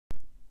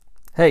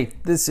Hey,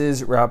 this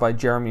is Rabbi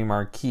Jeremy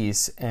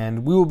Marquise,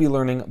 and we will be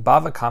learning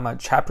Bava Kama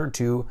Chapter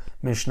 2,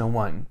 Mishnah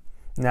 1.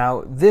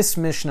 Now, this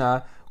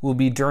Mishnah will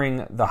be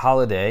during the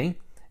holiday,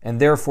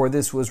 and therefore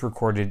this was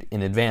recorded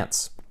in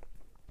advance.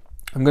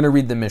 I'm going to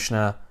read the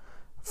Mishnah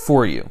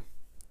for you.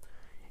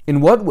 In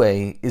what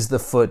way is the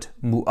foot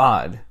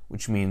mu'ad,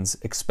 which means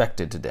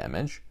expected to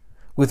damage,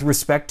 with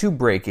respect to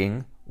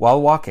breaking while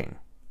walking?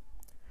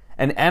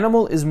 An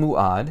animal is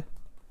mu'ad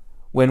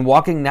when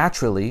walking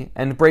naturally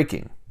and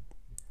breaking.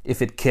 If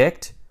it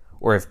kicked,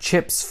 or if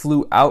chips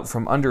flew out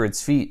from under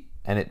its feet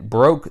and it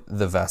broke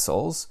the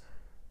vessels,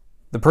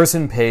 the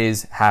person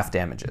pays half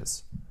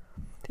damages.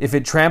 If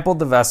it trampled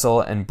the vessel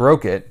and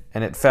broke it,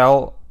 and it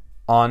fell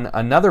on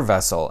another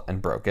vessel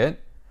and broke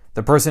it,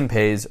 the person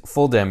pays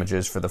full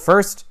damages for the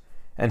first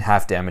and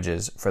half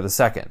damages for the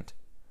second.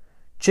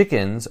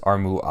 Chickens are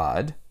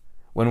mu'ad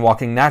when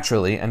walking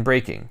naturally and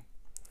breaking.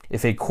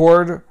 If a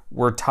cord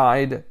were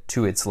tied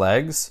to its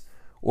legs,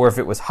 or if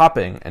it was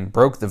hopping and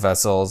broke the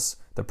vessels,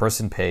 the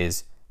person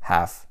pays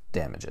half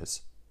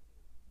damages.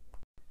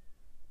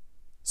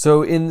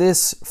 So in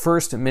this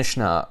first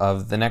Mishnah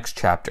of the next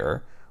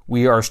chapter,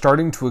 we are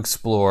starting to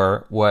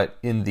explore what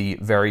in the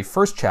very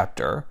first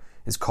chapter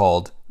is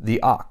called the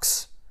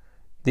ox.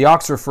 The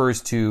ox refers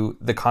to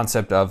the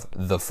concept of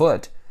the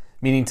foot,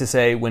 meaning to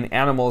say when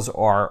animals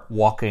are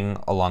walking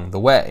along the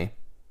way.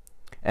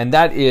 And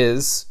that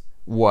is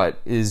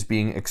what is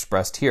being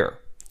expressed here.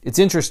 It's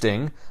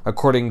interesting,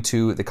 according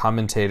to the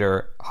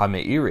commentator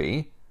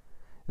HaMeiri,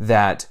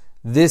 that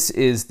this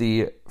is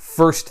the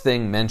first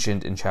thing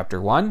mentioned in chapter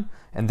 1,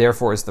 and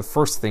therefore is the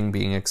first thing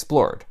being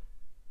explored.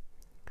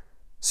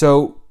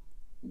 So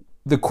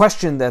the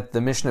question that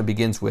the Mishnah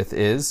begins with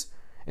is,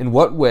 in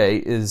what way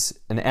is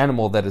an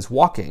animal that is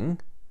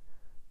walking,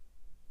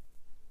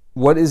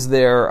 what is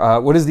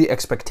the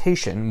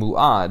expectation,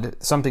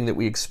 mu'ad, something that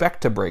we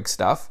expect to break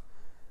stuff,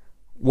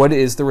 what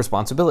is the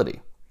responsibility?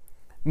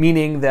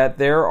 Meaning that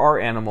there are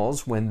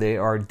animals, when they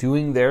are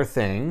doing their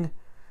thing,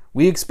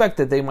 we expect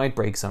that they might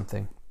break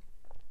something.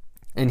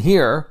 And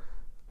here,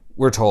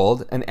 we're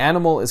told, an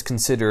animal is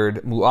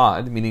considered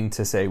mu'ad, meaning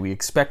to say we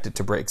expect it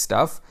to break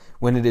stuff,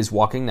 when it is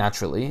walking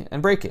naturally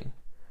and breaking.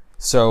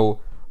 So,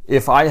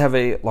 if I have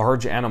a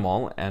large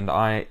animal and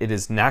it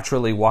is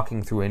naturally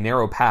walking through a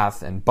narrow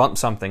path and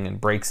bumps something and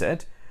breaks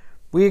it,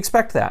 we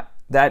expect that.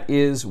 That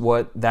is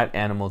what that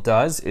animal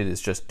does. It is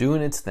just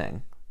doing its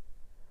thing.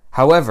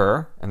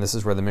 However, and this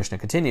is where the Mishnah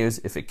continues,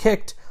 if it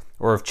kicked,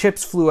 or if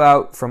chips flew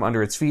out from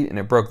under its feet and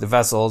it broke the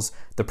vessels,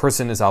 the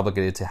person is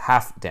obligated to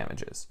half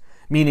damages.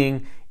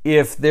 Meaning,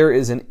 if there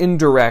is an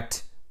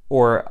indirect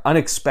or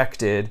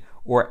unexpected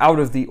or out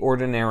of the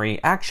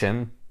ordinary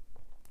action,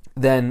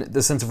 then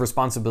the sense of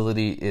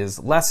responsibility is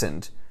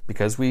lessened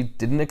because we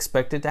didn't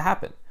expect it to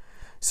happen.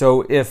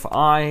 So if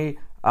I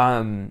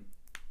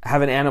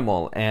have an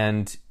animal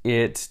and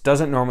it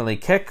doesn't normally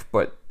kick,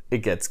 but it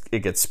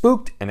gets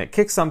spooked and it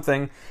kicks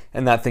something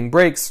and that thing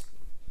breaks,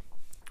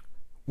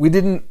 we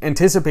didn't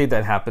anticipate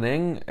that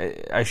happening.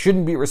 I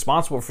shouldn't be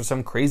responsible for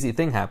some crazy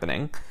thing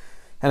happening.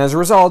 And as a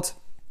result,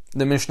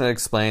 the Mishnah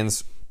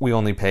explains we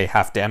only pay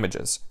half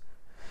damages.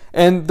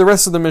 And the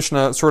rest of the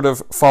Mishnah sort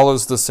of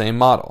follows the same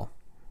model.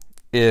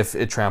 If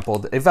it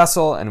trampled a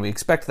vessel and we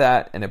expect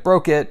that and it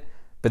broke it,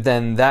 but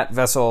then that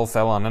vessel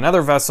fell on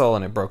another vessel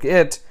and it broke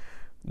it,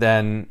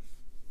 then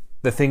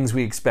the things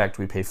we expect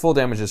we pay full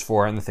damages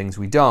for, and the things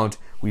we don't,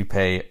 we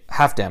pay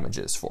half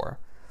damages for.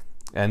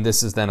 And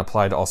this is then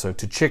applied also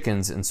to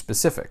chickens in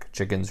specific.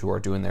 Chickens who are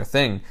doing their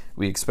thing,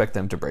 we expect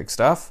them to break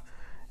stuff.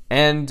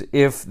 And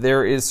if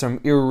there is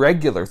some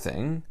irregular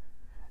thing,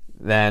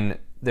 then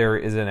there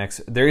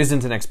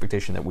isn't an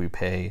expectation that we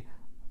pay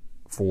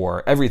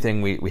for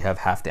everything. We have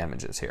half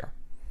damages here.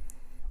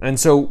 And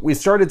so we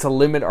started to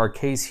limit our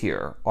case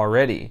here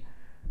already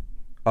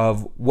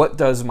of what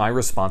does my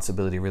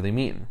responsibility really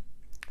mean.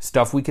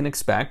 Stuff we can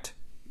expect,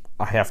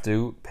 I have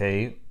to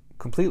pay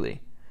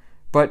completely.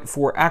 But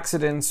for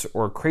accidents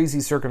or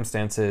crazy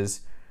circumstances,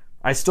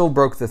 I still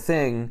broke the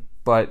thing,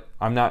 but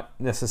I'm not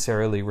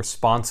necessarily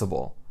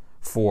responsible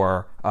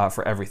for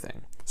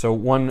everything. So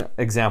one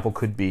example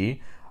could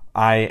be,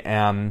 I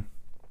am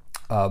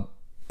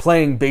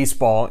playing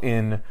baseball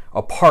in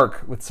a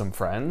park with some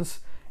friends,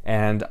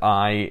 and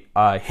I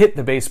hit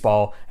the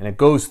baseball and it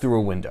goes through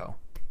a window.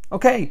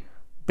 Okay,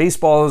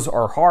 baseballs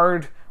are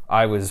hard.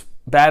 I was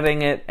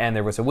batting it and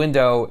there was a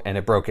window and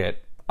it broke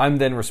it. I'm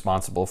then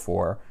responsible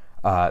for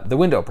the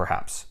window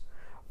perhaps.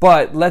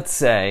 But let's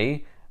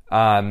say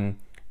the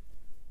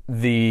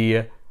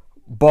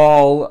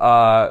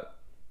ball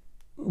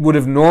would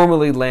have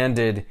normally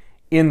landed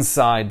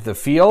inside the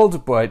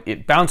field, but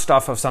it bounced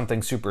off of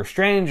something super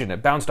strange and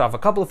it bounced off a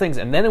couple of things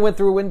and then it went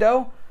through a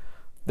window.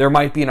 There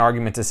might be an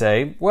argument to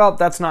say, well,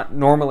 that's not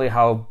normally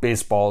how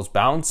baseballs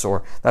bounce,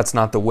 or that's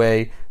not the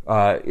way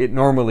it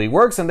normally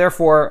works, and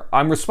therefore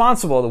I'm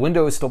responsible. The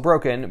window is still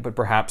broken, but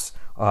perhaps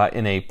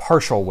in a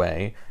partial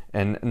way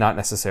and not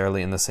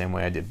necessarily in the same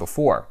way I did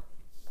before.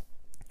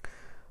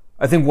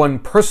 I think one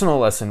personal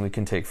lesson we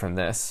can take from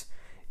this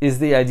is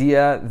the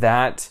idea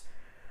that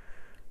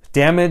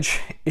Damage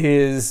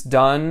is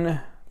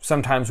done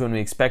sometimes when we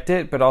expect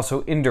it, but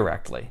also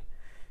indirectly.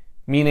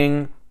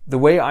 Meaning, the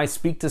way I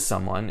speak to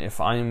someone, if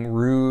I'm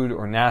rude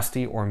or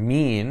nasty or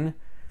mean,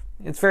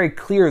 it's very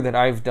clear that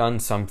I've done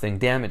something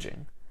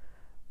damaging.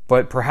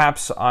 But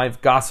perhaps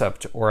I've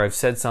gossiped, or I've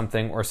said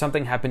something, or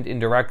something happened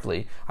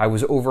indirectly. I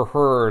was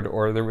overheard,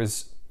 or there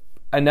was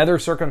another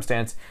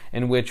circumstance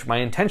in which my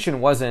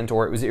intention wasn't,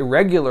 or it was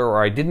irregular,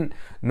 or I didn't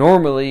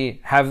normally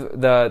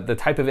have the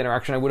type of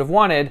interaction I would have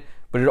wanted,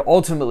 but it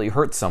ultimately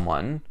hurt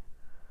someone.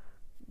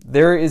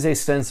 There is a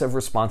sense of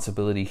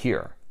responsibility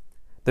here.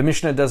 The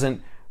Mishnah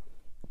doesn't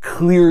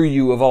clear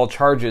you of all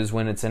charges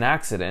when it's an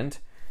accident.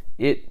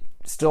 It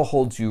still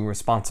holds you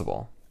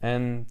responsible.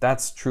 And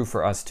that's true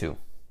for us too.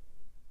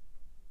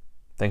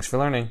 Thanks for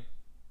learning.